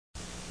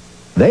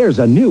There's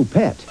a new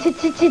pet.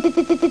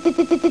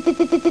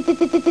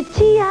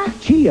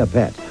 Chia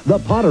Pet, the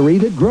pottery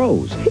that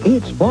grows.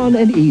 It's fun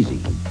and easy.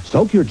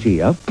 Soak your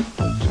chia,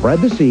 spread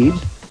the seeds,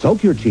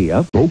 soak your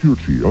chia. Soak your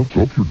chia,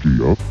 soak your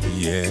chia.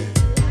 Yeah.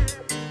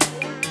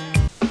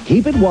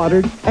 Keep it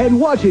watered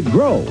and watch it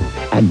grow.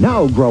 And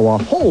now grow a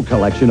whole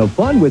collection of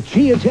fun with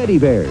chia teddy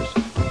bears,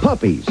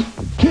 puppies,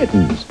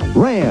 kittens,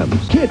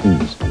 rams,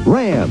 kittens,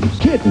 rams,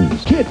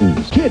 kittens,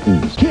 kittens,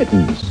 kittens,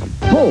 kittens,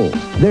 bulls.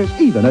 There's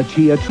even a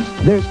chia tree.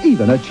 There's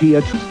even a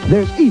chia tree.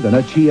 There's even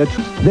a chia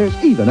tree. There's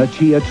even a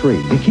chia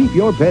tree to keep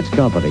your pets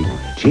company.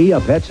 Chia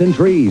Pets and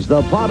Trees,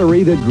 the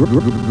pottery that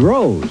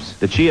grows.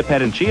 The Chia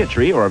Pet and Chia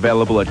Tree are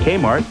available at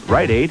Kmart,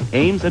 Rite Aid,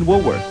 Ames, and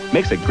Woolworth.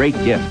 Makes a great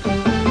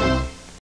gift.